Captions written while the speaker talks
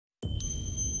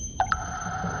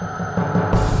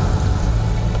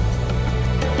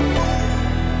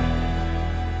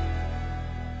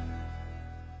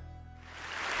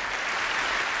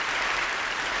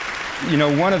You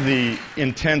know, one of the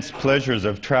intense pleasures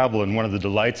of travel and one of the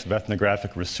delights of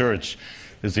ethnographic research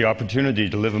is the opportunity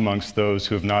to live amongst those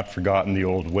who have not forgotten the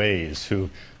old ways, who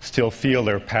still feel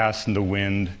their past in the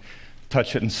wind,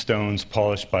 touch it in stones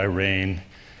polished by rain,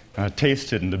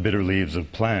 taste it in the bitter leaves of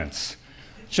plants.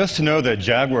 Just to know that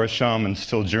jaguar shamans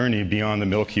still journey beyond the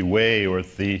Milky Way, or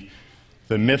the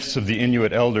myths of the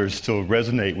Inuit elders still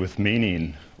resonate with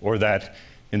meaning, or that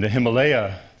in the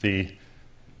Himalaya the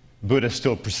Buddhists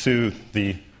still pursue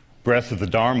the breath of the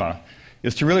Dharma,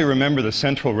 is to really remember the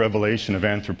central revelation of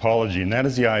anthropology, and that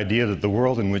is the idea that the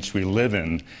world in which we live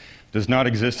in does not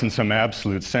exist in some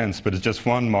absolute sense, but is just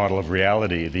one model of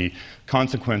reality, the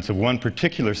consequence of one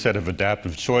particular set of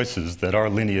adaptive choices that our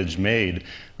lineage made,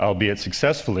 albeit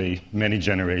successfully, many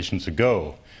generations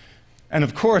ago. And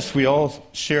of course, we all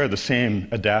share the same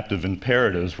adaptive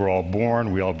imperatives. We're all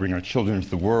born, we all bring our children into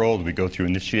the world, we go through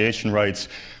initiation rites,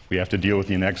 we have to deal with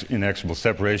the inexorable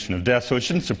separation of death. So it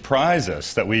shouldn't surprise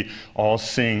us that we all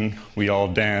sing, we all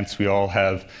dance, we all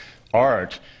have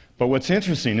art. But what's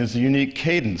interesting is the unique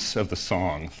cadence of the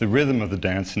song, the rhythm of the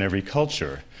dance in every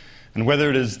culture. And whether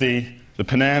it is the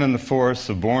Panan in the forests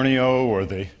of Borneo, or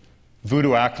the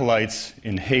voodoo acolytes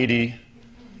in Haiti,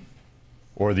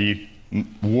 or the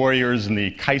warriors in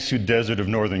the Kaisu Desert of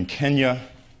northern Kenya,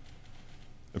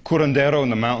 the curandero in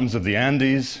the mountains of the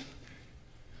Andes,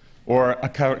 or a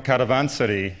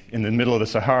caravansary in the middle of the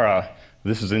Sahara.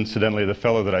 This is incidentally the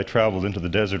fellow that I traveled into the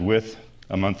desert with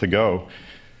a month ago.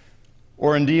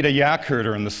 Or indeed a yak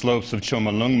herder in the slopes of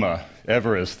Chomolungma,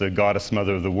 Everest, the goddess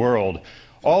mother of the world.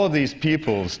 All of these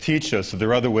peoples teach us that there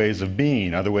are other ways of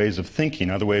being, other ways of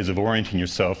thinking, other ways of orienting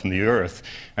yourself in the earth.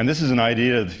 And this is an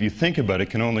idea that if you think about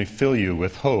it, can only fill you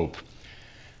with hope.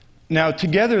 Now,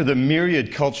 together, the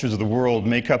myriad cultures of the world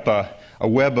make up a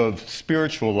web of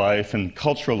spiritual life and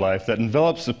cultural life that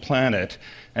envelops the planet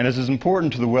and is as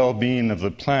important to the well-being of the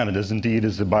planet as indeed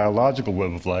is the biological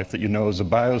web of life that you know as a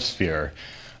biosphere.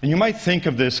 And you might think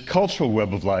of this cultural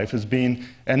web of life as being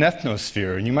an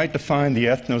ethnosphere, and you might define the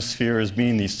ethnosphere as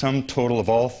being the sum total of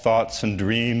all thoughts and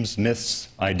dreams, myths,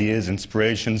 ideas,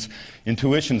 inspirations,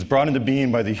 intuitions brought into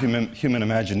being by the human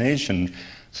imagination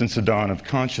since the dawn of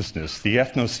consciousness. The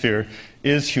ethnosphere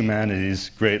is humanity's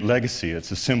great legacy.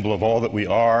 It's a symbol of all that we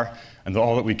are and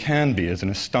all that we can be as an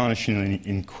astonishingly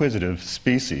inquisitive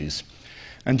species.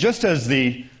 And just as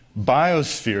the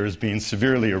biosphere is being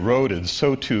severely eroded,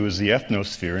 so too is the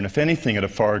ethnosphere, and if anything, at a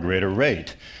far greater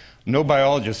rate. No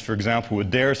biologist, for example,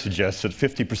 would dare suggest that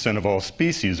 50% of all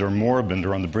species are moribund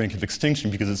or on the brink of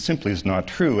extinction, because it simply is not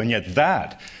true. And yet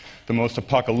that, the most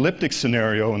apocalyptic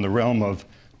scenario in the realm of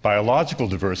biological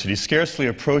diversity, scarcely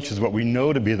approaches what we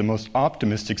know to be the most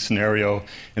optimistic scenario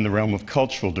in the realm of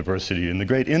cultural diversity. And the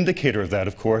great indicator of that,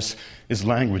 of course, is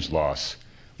language loss.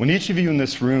 When each of you in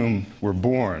this room were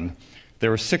born,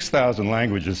 there were 6,000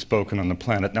 languages spoken on the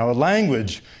planet. Now, a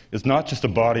language is not just a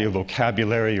body of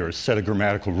vocabulary or a set of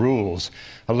grammatical rules.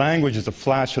 A language is a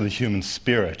flash of the human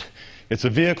spirit. It's a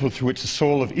vehicle through which the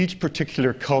soul of each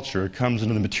particular culture comes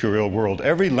into the material world.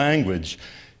 Every language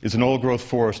is an old-growth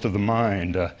forest of the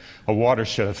mind, a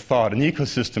watershed of thought, an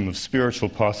ecosystem of spiritual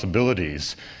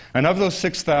possibilities. And of those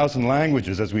 6,000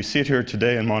 languages, as we sit here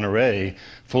today in Monterey,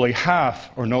 fully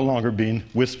half are no longer being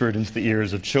whispered into the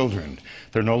ears of children.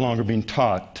 They're no longer being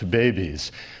taught to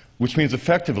babies, which means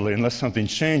effectively, unless something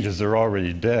changes, they're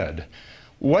already dead.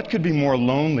 What could be more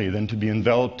lonely than to be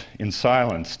enveloped in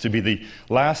silence, to be the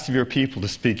last of your people to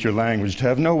speak your language, to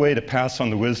have no way to pass on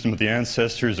the wisdom of the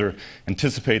ancestors or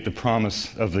anticipate the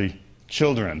promise of the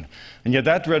children? And yet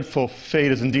that dreadful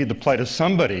fate is indeed the plight of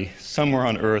somebody somewhere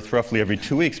on earth roughly every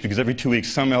 2 weeks, because every 2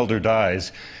 weeks some elder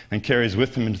dies and carries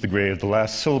with them into the grave the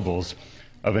last syllables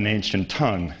of an ancient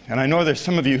tongue. And I know there's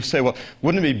some of you who say, well,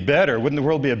 wouldn't it be better, wouldn't the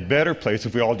world be a better place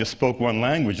if we all just spoke one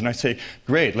language? And I say,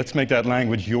 great, let's make that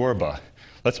language Yoruba.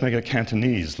 Let's make it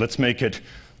Cantonese. Let's make it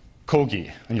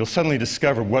Kogi. And you'll suddenly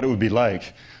discover what it would be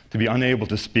like to be unable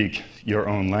to speak your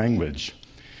own language.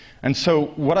 And so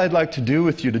what I'd like to do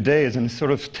with you today is sort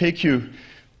of take you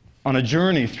on a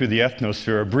journey through the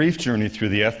ethnosphere, a brief journey through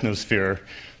the ethnosphere,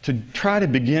 to try to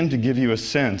begin to give you a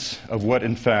sense of what,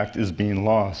 in fact, is being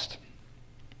lost.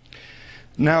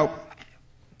 Now,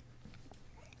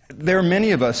 there are many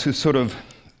of us who sort of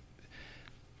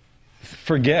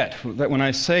forget that when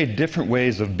I say different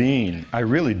ways of being, I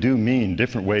really do mean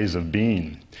different ways of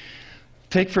being.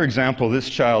 Take, for example, this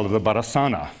child of the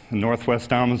Barasana in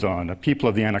northwest Amazon, a people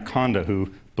of the Anaconda who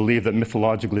believe that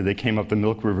mythologically they came up the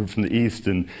Milk River from the east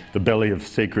in the belly of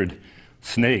sacred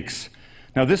snakes.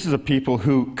 Now, this is a people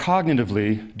who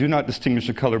cognitively do not distinguish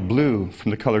the color blue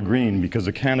from the color green, because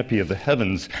the canopy of the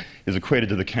heavens is equated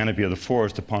to the canopy of the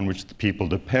forest upon which the people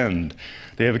depend.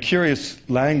 They have a curious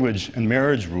language and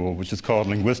marriage rule, which is called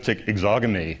linguistic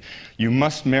exogamy. You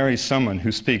must marry someone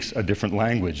who speaks a different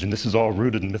language, and this is all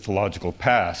rooted in mythological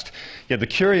past. Yet the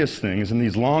curious thing is, in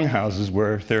these longhouses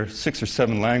where there are 6 or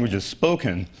 7 languages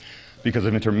spoken because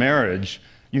of intermarriage,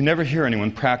 you never hear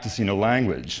anyone practicing a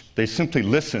language. They simply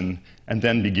listen and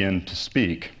then begin to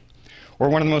speak. Or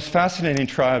one of the most fascinating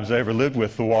tribes I ever lived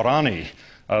with, the Guarani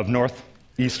of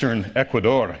northeastern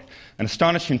Ecuador. An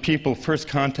astonishing people, first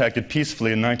contacted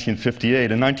peacefully in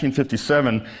 1958. In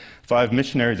 1957, 5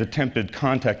 missionaries attempted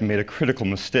contact and made a critical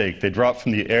mistake. They dropped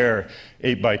from the air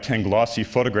 8x10 glossy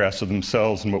photographs of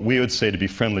themselves in what we would say to be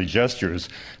friendly gestures,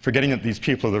 forgetting that these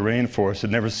people of the rainforest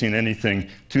had never seen anything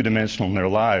two-dimensional in their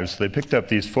lives. They picked up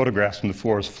these photographs from the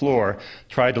forest floor,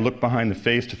 tried to look behind the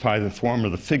face to find the form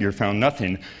of the figure, found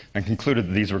nothing, and concluded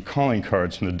that these were calling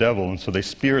cards from the devil, and so they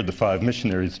speared the 5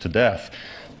 missionaries to death.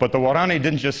 But the Guarani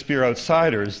didn't just spear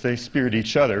outsiders, they speared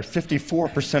each other.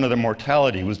 54% of their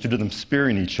mortality was due to them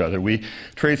spearing each other. We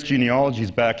traced genealogies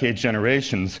back 8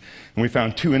 generations, and we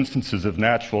found 2 instances of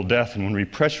natural death, and when we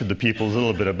pressured the people a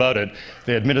little bit about it,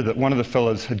 they admitted that one of the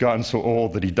fellows had gotten so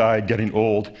old that he died getting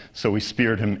old, so we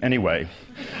speared him anyway.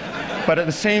 But at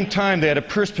the same time, they had a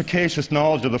perspicacious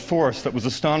knowledge of the forest that was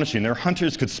astonishing. Their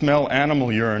hunters could smell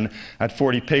animal urine at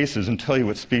 40 paces and tell you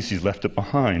what species left it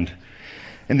behind.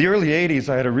 In the early 80s,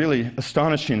 I had a really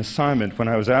astonishing assignment when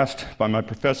I was asked by my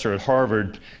professor at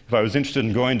Harvard if I was interested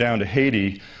in going down to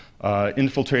Haiti,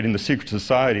 infiltrating the secret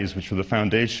societies, which were the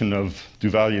foundation of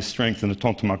Duvalier's strength in the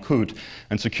Tontomacoute,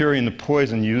 and securing the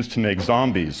poison used to make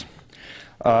zombies.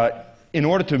 In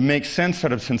order to make sense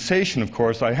out of sensation, of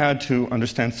course, I had to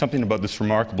understand something about this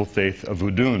remarkable faith of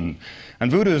voodoo. And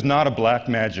voodoo is not a black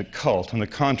magic cult. On the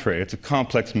contrary, it's a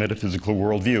complex metaphysical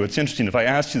worldview. It's interesting, if I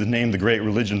asked you to name the great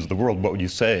religions of the world, what would you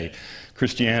say?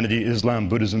 Christianity, Islam,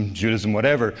 Buddhism, Judaism,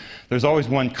 whatever. There's always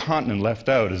one continent left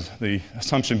out, as the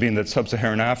assumption being that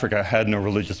sub-Saharan Africa had no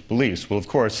religious beliefs. Well, of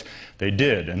course, they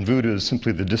did, and voodoo is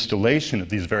simply the distillation of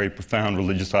these very profound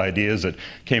religious ideas that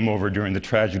came over during the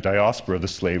tragic diaspora of the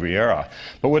slavery era.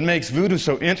 But what makes voodoo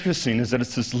so interesting is that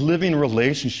it's this living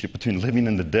relationship between living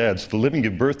and the dead. So the living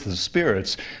give birth to the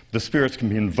spirits can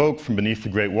be invoked from beneath the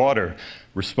great water,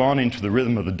 responding to the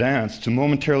rhythm of the dance, to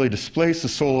momentarily displace the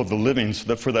soul of the living, so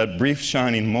that for that brief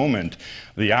shining moment,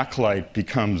 the acolyte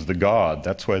becomes the god.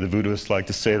 That's why the voodooists like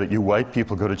to say that you white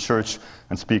people go to church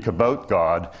and speak about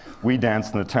God. We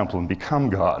dance in the temple and become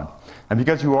God. And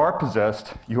because you are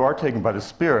possessed, you are taken by the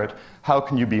Spirit, how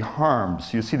can you be harmed?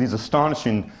 So you see these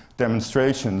astonishing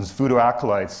demonstrations, voodoo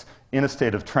acolytes in a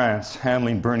state of trance,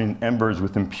 handling burning embers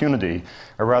with impunity,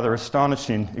 a rather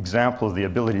astonishing example of the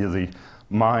ability of the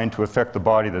mind to affect the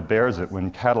body that bears it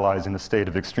when catalyzed in a state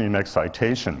of extreme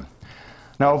excitation.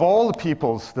 Now, of all the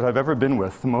peoples that I've ever been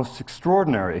with, the most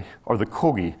extraordinary are the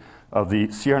Kogi of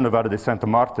the Sierra Nevada de Santa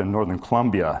Marta in northern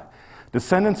Colombia.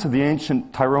 Descendants of the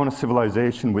ancient Tairona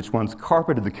civilization which once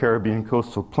carpeted the Caribbean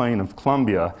coastal plain of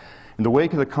Colombia, in the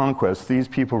wake of the conquest, these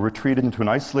people retreated into an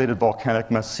isolated volcanic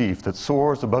massif that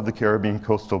soars above the Caribbean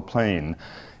coastal plain.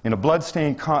 In a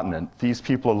blood-stained continent, these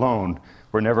people alone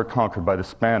were never conquered by the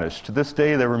Spanish. To this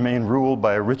day, they remain ruled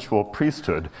by a ritual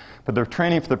priesthood, but their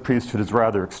training for the priesthood is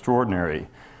rather extraordinary.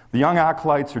 The young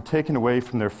acolytes are taken away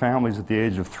from their families at the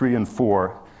age of 3 and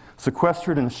 4,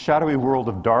 sequestered in a shadowy world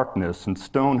of darkness in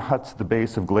stone huts at the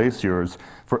base of glaciers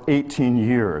for 18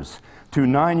 years. 2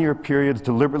 9-year periods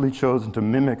deliberately chosen to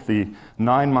mimic the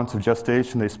 9 months of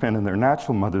gestation they spent in their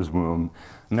natural mother's womb.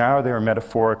 Now they are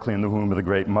metaphorically in the womb of the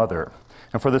Great Mother.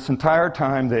 And for this entire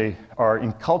time, they are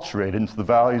enculturated into the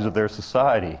values of their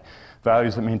society,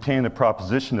 values that maintain the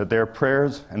proposition that their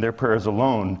prayers and their prayers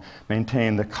alone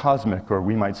maintain the cosmic, or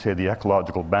we might say the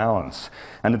ecological balance.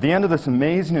 And at the end of this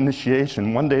amazing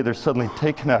initiation, one day they're suddenly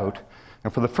taken out,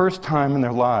 and for the first time in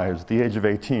their lives, at the age of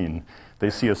 18, they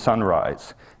see a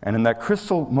sunrise. And in that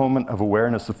crystal moment of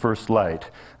awareness of first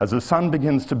light, as the sun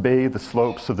begins to bathe the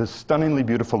slopes of this stunningly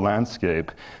beautiful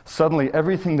landscape, suddenly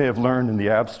everything they have learned in the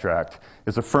abstract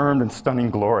is affirmed in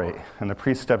stunning glory. And the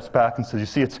priest steps back and says, you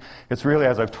see, it's really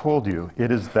as I've told you,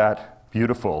 it is that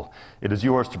beautiful. It is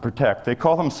yours to protect. They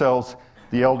call themselves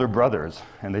the elder brothers,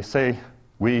 and they say,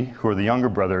 we, who are the younger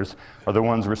brothers, are the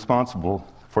ones responsible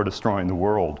for destroying the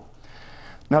world.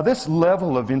 Now, this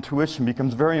level of intuition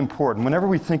becomes very important. Whenever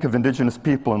we think of indigenous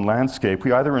people and landscape,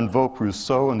 we either invoke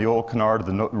Rousseau and the old canard of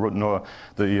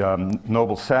the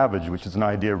noble savage, which is an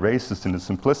idea racist in its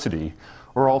simplicity,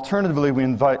 or alternatively, we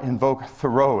invoke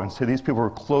Thoreau and say these people are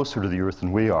closer to the earth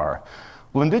than we are.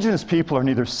 Well, indigenous people are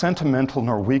neither sentimental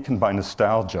nor weakened by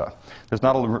nostalgia. There's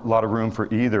not a lot of room for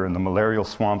either in the malarial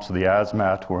swamps of the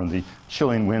Asmat or in the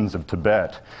chilling winds of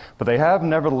Tibet. But they have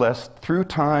nevertheless, through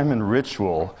time and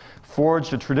ritual,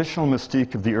 forged a traditional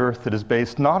mystique of the earth that is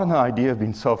based not on the idea of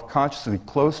being self-consciously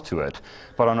close to it,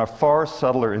 but on a far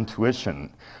subtler intuition.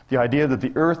 The idea that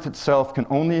the earth itself can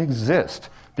only exist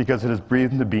because it is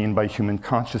breathed into being by human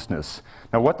consciousness.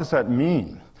 Now, what does that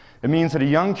mean? It means that a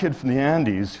young kid from the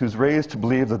Andes who's raised to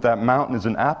believe that that mountain is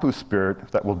an Apu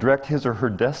spirit that will direct his or her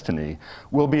destiny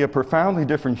will be a profoundly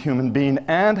different human being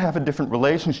and have a different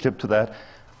relationship to that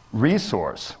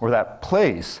resource or that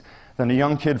place than a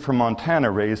young kid from Montana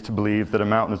raised to believe that a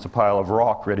mountain is a pile of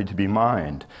rock ready to be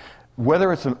mined.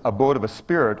 Whether it's a abode of a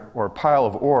spirit or a pile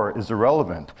of ore is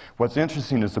irrelevant. What's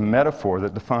interesting is the metaphor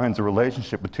that defines the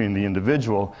relationship between the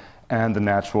individual and the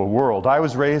natural world. I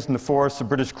was raised in the forests of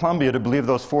British Columbia to believe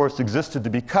those forests existed to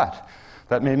be cut.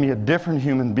 That made me a different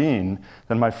human being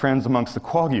than my friends amongst the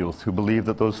Kwakiutl who believed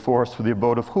that those forests were the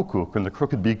abode of Hukuk and the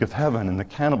crooked beak of heaven and the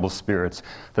cannibal spirits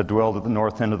that dwelled at the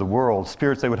north end of the world,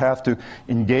 spirits they would have to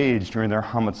engage during their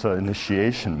Hamatsa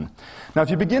initiation. Now, if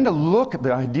you begin to look at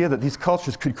the idea that these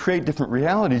cultures could create different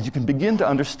realities, you can begin to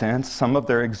understand some of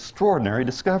their extraordinary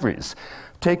discoveries.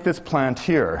 Take this plant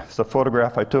here. It's a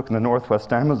photograph I took in the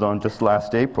northwest Amazon just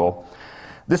last April.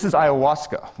 This is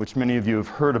ayahuasca, which many of you have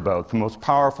heard about, the most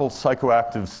powerful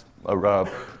psychoactive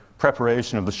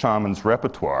preparation of the shaman's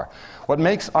repertoire. What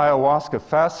makes ayahuasca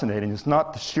fascinating is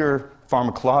not the sheer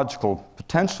pharmacological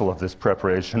potential of this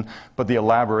preparation, but the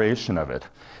elaboration of it.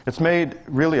 It's made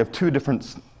really of two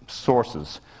different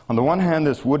sources. On the one hand,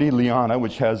 this woody liana,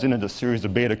 which has in it a series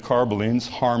of beta-carbolines,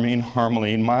 harmine,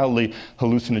 harmaline, mildly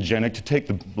hallucinogenic. To take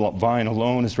the vine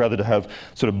alone is rather to have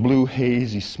sort of blue,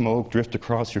 hazy smoke drift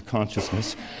across your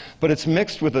consciousness. But it's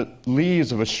mixed with the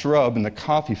leaves of a shrub in the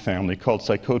coffee family called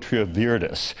Psychotria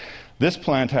viridis. This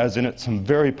plant has in it some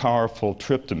very powerful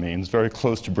tryptamines, very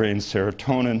close to brain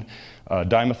serotonin,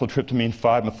 dimethyltryptamine,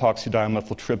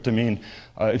 5-methoxydimethyltryptamine.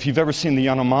 If you've ever seen the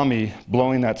Yanomami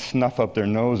blowing that snuff up their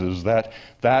noses, that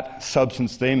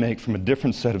substance they make from a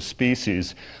different set of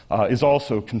species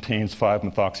also contains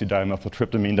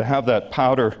 5-methoxydimethyltryptamine. To have that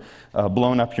powder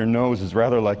blown up your nose is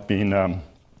rather like being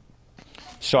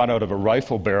shot out of a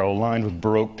rifle barrel lined with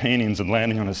Baroque paintings and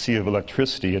landing on a sea of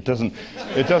electricity. It doesn't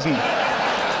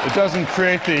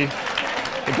create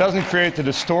the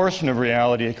distortion of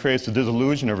reality, it creates the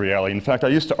disillusion of reality. In fact, I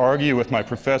used to argue with my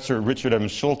professor, Richard M.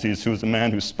 Schultes, who was the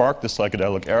man who sparked the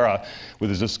psychedelic era with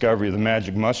his discovery of the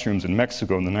magic mushrooms in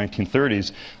Mexico in the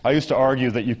 1930s. I used to argue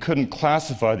that you couldn't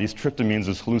classify these tryptamines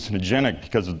as hallucinogenic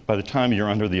because by the time you're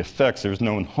under the effects, there's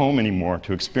no home anymore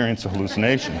to experience a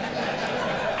hallucination.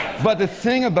 But the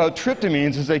thing about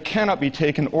tryptamines is they cannot be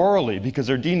taken orally because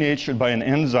they're denatured by an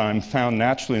enzyme found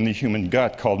naturally in the human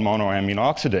gut called monoamine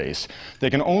oxidase. They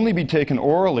can only be taken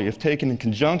orally if taken in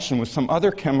conjunction with some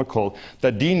other chemical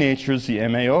that denatures the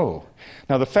MAO.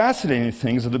 Now, the fascinating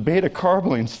thing is that the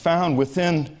beta-carbolines found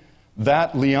within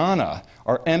that liana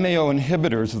are MAO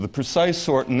inhibitors of the precise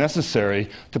sort necessary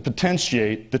to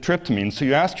potentiate the tryptamine. So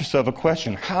you ask yourself a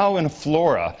question: how in a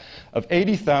flora of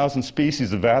 80,000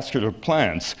 species of vascular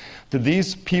plants did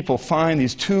these people find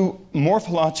these two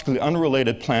morphologically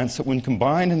unrelated plants that, when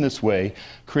combined in this way,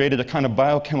 created a kind of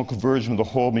biochemical version of the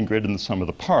whole being greater than the sum of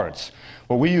the parts?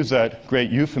 Well, we use that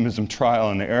great euphemism, trial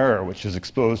and error, which is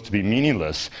exposed to be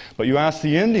meaningless. But you ask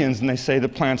the Indians, and they say the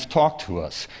plants talk to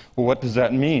us. Well, what does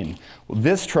that mean? Well,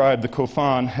 this tribe, the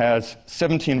Kofan, has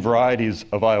 17 varieties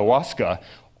of ayahuasca,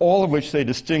 all of which they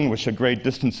distinguish at great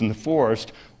distance in the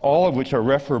forest, all of which are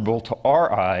referable to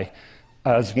our eye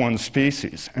as one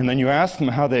species. And then you ask them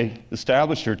how they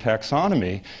established their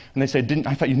taxonomy, and they say,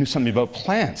 I thought you knew something about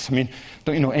plants. I mean,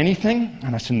 don't you know anything?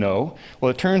 And I said, no.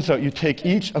 Well, it turns out you take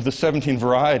each of the 17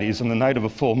 varieties on the night of a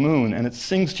full moon, and it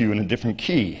sings to you in a different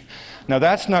key. Now,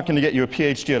 that's not going to get you a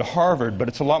PhD at Harvard, but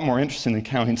it's a lot more interesting than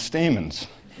counting stamens.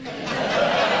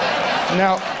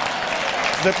 Now,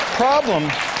 the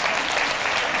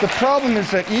problem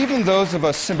is that even those of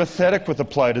us sympathetic with the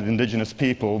plight of indigenous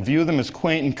people view them as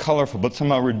quaint and colorful, but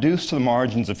somehow reduced to the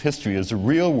margins of history as the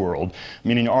real world,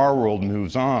 meaning our world,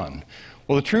 moves on.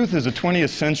 Well, the truth is the 20th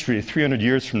century, 300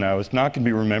 years from now, is not going to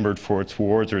be remembered for its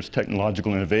wars or its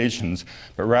technological innovations,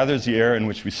 but rather as the era in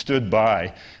which we stood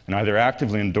by and either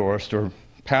actively endorsed or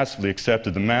passively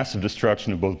accepted the massive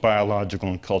destruction of both biological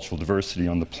and cultural diversity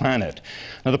on the planet.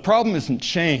 Now, the problem isn't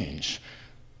change.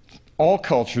 All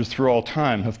cultures through all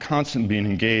time have constantly been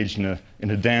engaged in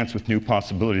a dance with new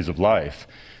possibilities of life.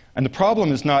 And the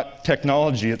problem is not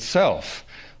technology itself.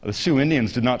 The Sioux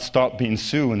Indians did not stop being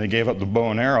Sioux when they gave up the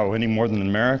bow and arrow any more than an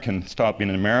American stopped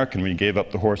being an American when he gave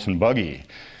up the horse and buggy.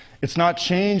 It's not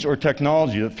change or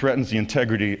technology that threatens the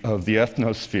integrity of the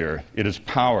ethnosphere. It is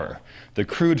power, the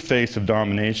crude face of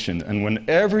domination. And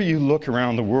whenever you look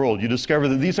around the world, you discover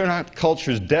that these are not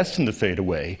cultures destined to fade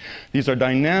away. These are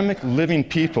dynamic, living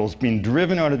peoples being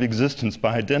driven out of existence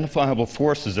by identifiable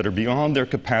forces that are beyond their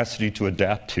capacity to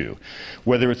adapt to.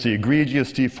 Whether it's the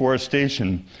egregious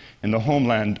deforestation in the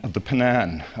homeland of the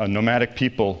Penan, nomadic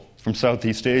people from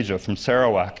Southeast Asia, from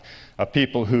Sarawak,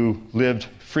 people who lived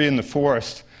free in the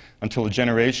forest until a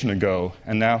generation ago,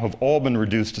 and now have all been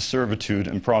reduced to servitude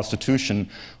and prostitution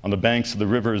on the banks of the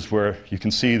rivers, where you can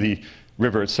see the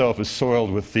river itself is soiled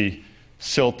with the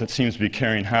silt that seems to be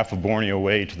carrying half of Borneo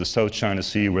away to the South China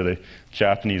Sea, where the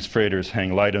Japanese freighters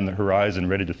hang light on the horizon,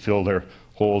 ready to fill their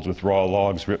holds with raw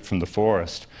logs ripped from the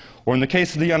forest. Or in the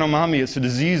case of the Yanomami, it's the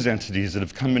disease entities that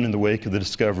have come in the wake of the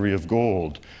discovery of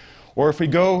gold. Or if we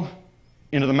go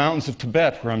into the mountains of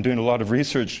Tibet, where I'm doing a lot of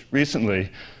research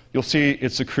recently, you'll see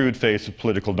it's a crude face of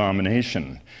political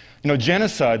domination. You know,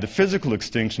 genocide, the physical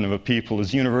extinction of a people,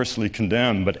 is universally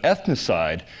condemned, but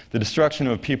ethnocide, the destruction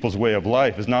of a people's way of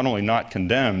life, is not only not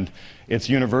condemned, it's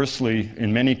universally,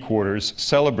 in many quarters,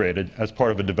 celebrated as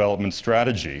part of a development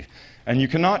strategy. And you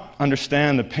cannot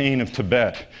understand the pain of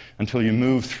Tibet until you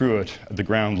move through it at the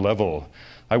ground level.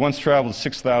 I once traveled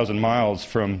 6,000 miles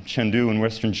from Chengdu in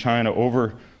western China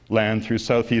overland through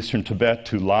southeastern Tibet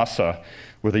to Lhasa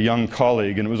with a young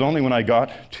colleague, and it was only when I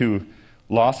got to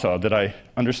Lhasa that I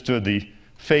understood the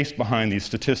face behind these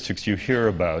statistics you hear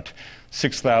about.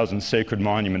 6,000 sacred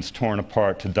monuments torn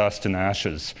apart to dust and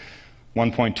ashes.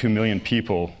 1.2 million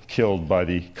people killed by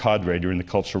the cadre during the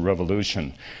Cultural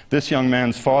Revolution. This young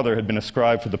man's father had been a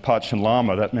scribe for the Panchen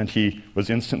Lama. That meant he was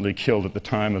instantly killed at the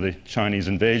time of the Chinese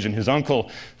invasion. His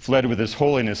uncle fled with His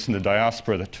Holiness in the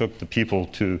diaspora that took the people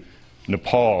to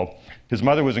Nepal. His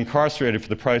mother was incarcerated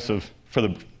for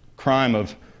the crime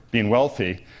of being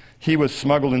wealthy. He was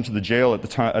smuggled into the jail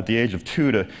at the age of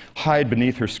 2 to hide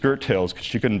beneath her skirt tails because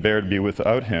she couldn't bear to be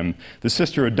without him. The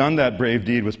sister who had done that brave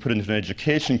deed was put into an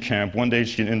education camp. One day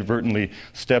she inadvertently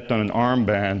stepped on an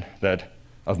armband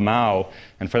of Mao,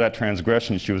 and for that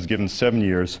transgression she was given 7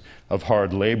 years of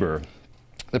hard labor.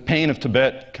 The pain of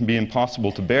Tibet can be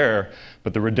impossible to bear,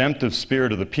 but the redemptive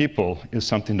spirit of the people is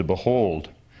something to behold.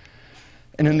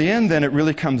 And in the end, then, it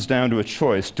really comes down to a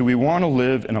choice. Do we want to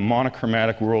live in a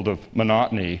monochromatic world of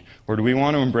monotony, or do we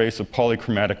want to embrace a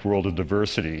polychromatic world of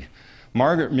diversity?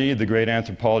 Margaret Mead, the great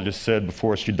anthropologist, said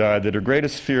before she died that her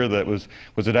greatest fear was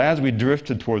that as we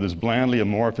drifted toward this blandly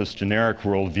amorphous, generic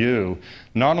worldview,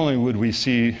 not only would we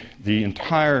see the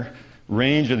entire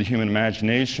range of the human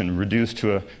imagination reduced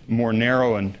to a more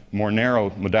narrow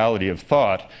modality of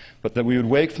thought, but that we would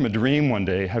wake from a dream one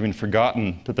day having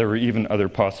forgotten that there were even other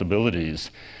possibilities.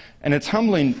 And it's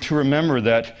humbling to remember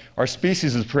that our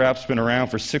species has perhaps been around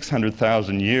for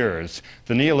 600,000 years.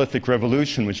 The Neolithic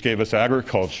Revolution, which gave us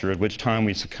agriculture, at which time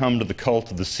we succumbed to the cult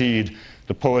of the seed,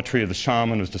 the poetry of the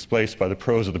shaman was displaced by the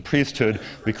prose of the priesthood,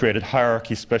 we created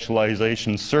hierarchy,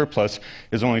 specialization, surplus,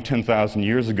 is only 10,000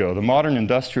 years ago. The modern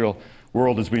industrial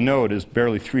world as we know it is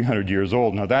barely 300 years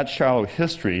old. Now, that shallow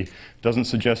history doesn't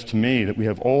suggest to me that we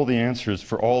have all the answers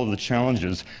for all of the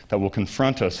challenges that will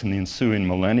confront us in the ensuing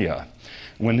millennia.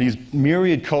 When these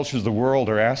myriad cultures of the world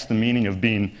are asked the meaning of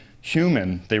being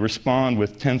human, they respond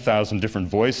with 10,000 different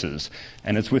voices.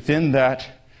 And it's within that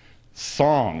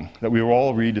song that we will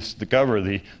all rediscover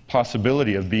the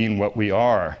possibility of being what we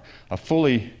are, a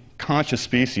fully conscious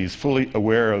species, fully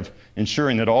aware of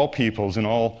ensuring that all peoples in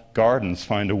all gardens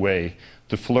find a way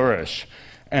to flourish.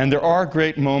 And there are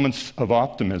great moments of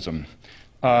optimism.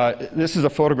 This is a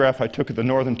photograph I took at the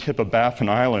northern tip of Baffin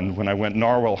Island when I went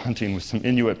narwhal hunting with some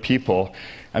Inuit people.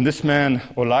 And this man,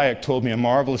 Olayak, told me a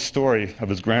marvelous story of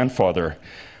his grandfather.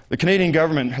 The Canadian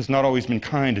government has not always been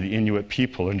kind to the Inuit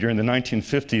people, and during the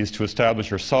 1950s, to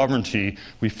establish our sovereignty,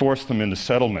 we forced them into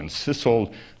settlements. This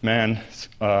old man's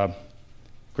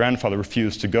grandfather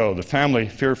refused to go. The family,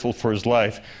 fearful for his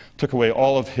life, took away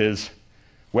all of his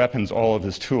weapons, all of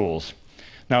his tools.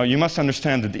 Now, you must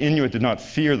understand that the Inuit did not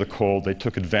fear the cold, they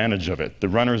took advantage of it. The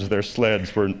runners of their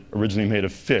sleds were originally made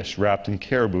of fish wrapped in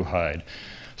caribou hide.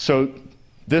 So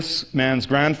this man's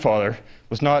grandfather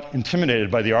was not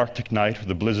intimidated by the Arctic night or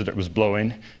the blizzard that was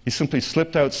blowing. He simply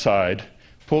slipped outside,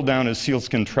 pulled down his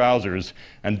sealskin trousers,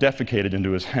 and defecated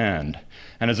into his hand.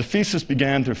 And as the feces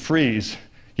began to freeze,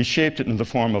 he shaped it in the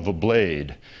form of a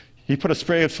blade. He put a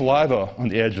spray of saliva on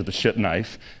the edge of the shit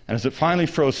knife, and as it finally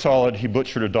froze solid, he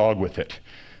butchered a dog with it.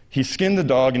 He skinned the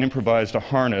dog and improvised a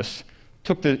harness,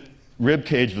 took the rib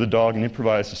cage of the dog and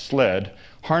improvised a sled,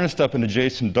 harnessed up an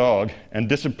adjacent dog, and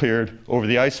disappeared over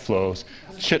the ice floes,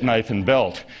 shit knife and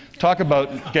belt. Talk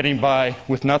about getting by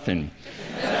with nothing.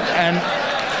 And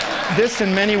this,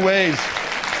 in many ways,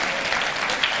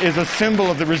 is a symbol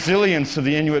of the resilience of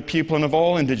the Inuit people and of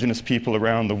all Indigenous people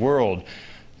around the world.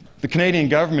 The Canadian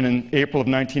government in April of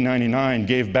 1999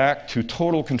 gave back to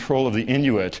total control of the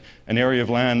Inuit an area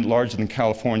of land larger than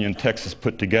California and Texas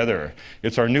put together.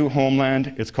 It's our new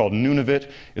homeland. It's called Nunavut.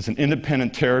 It's an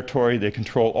independent territory. They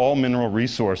control all mineral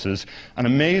resources. An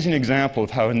amazing example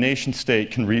of how a nation-state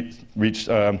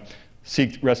can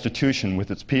seek restitution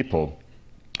with its people.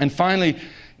 And finally,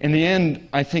 in the end,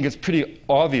 I think it's pretty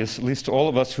obvious, at least to all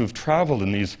of us who've traveled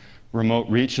in these remote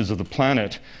reaches of the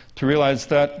planet, to realize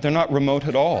that they're not remote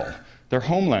at all. They're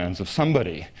homelands of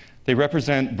somebody. They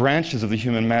represent branches of the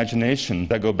human imagination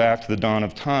that go back to the dawn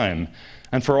of time.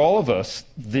 And for all of us,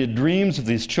 the dreams of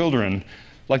these children,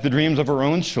 like the dreams of our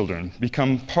own children,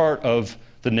 become part of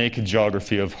the naked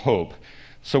geography of hope.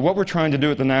 So what we're trying to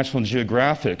do at the National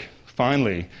Geographic,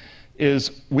 finally,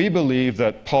 is we believe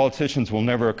that politicians will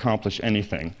never accomplish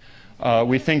anything.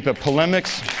 We think that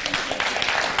polemics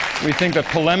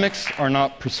are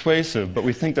not persuasive, but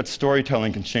we think that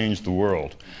storytelling can change the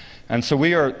world. And so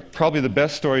we are probably the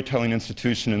best storytelling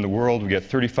institution in the world. We get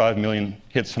 35 million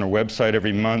hits on our website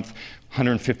every month.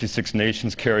 156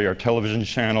 nations carry our television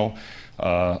channel.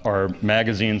 Our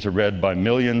magazines are read by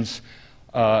millions.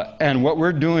 And what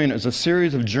we're doing is a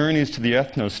series of journeys to the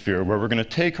ethnosphere where we're going to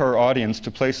take our audience to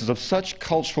places of such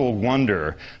cultural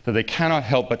wonder that they cannot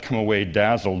help but come away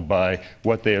dazzled by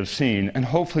what they have seen, and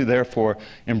hopefully, therefore,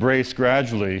 embrace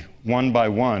gradually, one by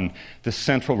one, this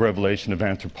central revelation of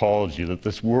anthropology, that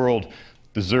this world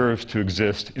deserves to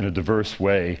exist in a diverse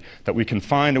way, that we can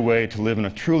find a way to live in a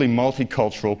truly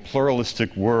multicultural,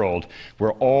 pluralistic world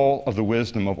where all of the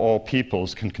wisdom of all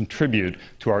peoples can contribute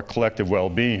to our collective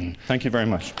well-being. Thank you very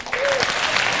much.